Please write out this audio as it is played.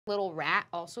little rat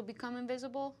also become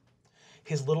invisible?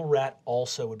 His little rat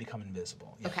also would become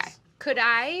invisible. Yes. Okay. Could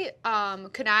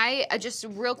I just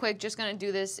real quick, just gonna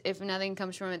do this. If nothing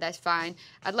comes from it, that's fine.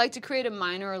 I'd like to create a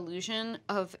minor illusion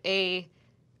of a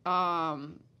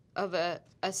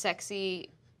sexy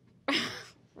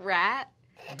rat.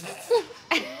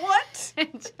 What?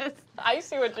 I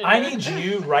see what you're doing. I need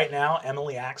you right now,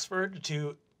 Emily Axford,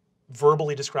 to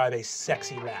verbally describe a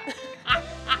sexy rat.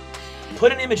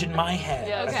 Put an image in my head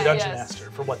as the Dungeon Master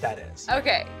for what that is.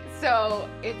 Okay, so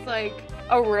it's like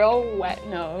a real wet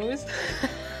nose.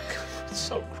 It's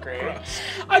so gross.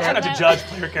 I try not to judge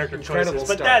player character choices,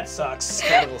 but that sucks.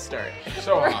 Incredible start.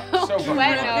 So hot. So fucking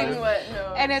Wet hot.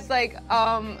 nose. And it's like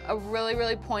a really,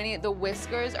 really pointy. The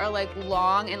whiskers are like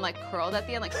long and like curled at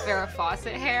the end, like Farrah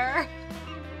Fawcett hair.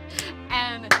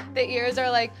 And the ears are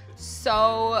like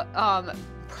so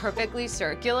perfectly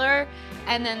circular.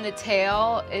 And then the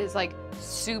tail is like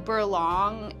super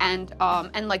long, and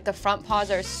like the front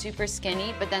paws are super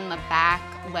skinny, but then the back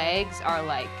legs are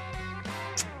like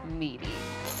meaty.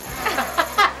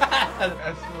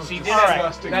 She did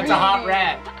Disgusting. That's a hot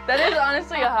rat. That is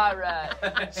honestly a hot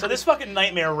rat. So this fucking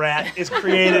nightmare rat is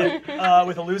created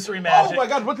with illusory magic. Oh my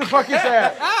god, what the fuck is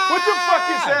that? What the fuck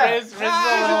is that? Riz is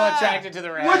a little attracted to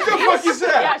the rat. What the fuck is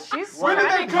that? Yeah, she's Where did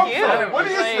that kinda come cute. from? What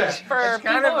is Like, that? For It's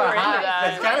kind people of who are a hot. into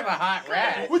that. It's kind of a hot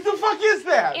rat. What the fuck is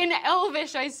that? In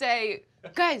Elvish, I say,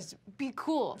 guys, be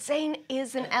cool. Zane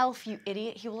is an elf, you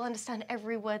idiot. He will understand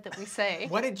every word that we say.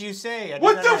 What did you say?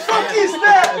 What the fuck is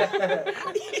that?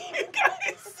 You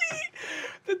guys see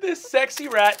that this sexy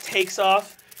rat takes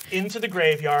off into the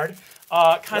graveyard,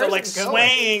 kind of like Where's it going?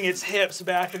 swaying its hips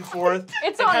back and forth,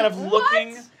 It's and on kind of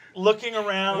what? looking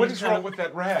around. What is kind wrong of- with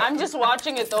that rat? I'm just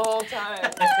watching it the whole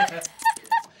time.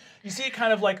 You see it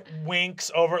kind of like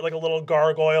winks over at like a little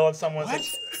gargoyle and someone's like,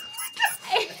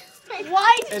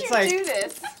 Why did It's you like- do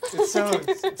this? It's so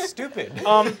stupid.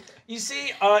 you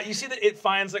see that it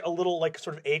finds like a little like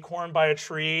sort of acorn by a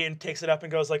tree and takes it up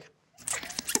and goes like,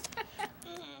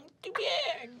 too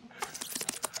big.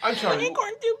 I'm sorry.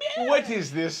 Acorn too big. What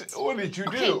is this? What did you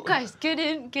do? Okay, guys, get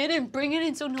in, bring it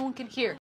in so no one can hear.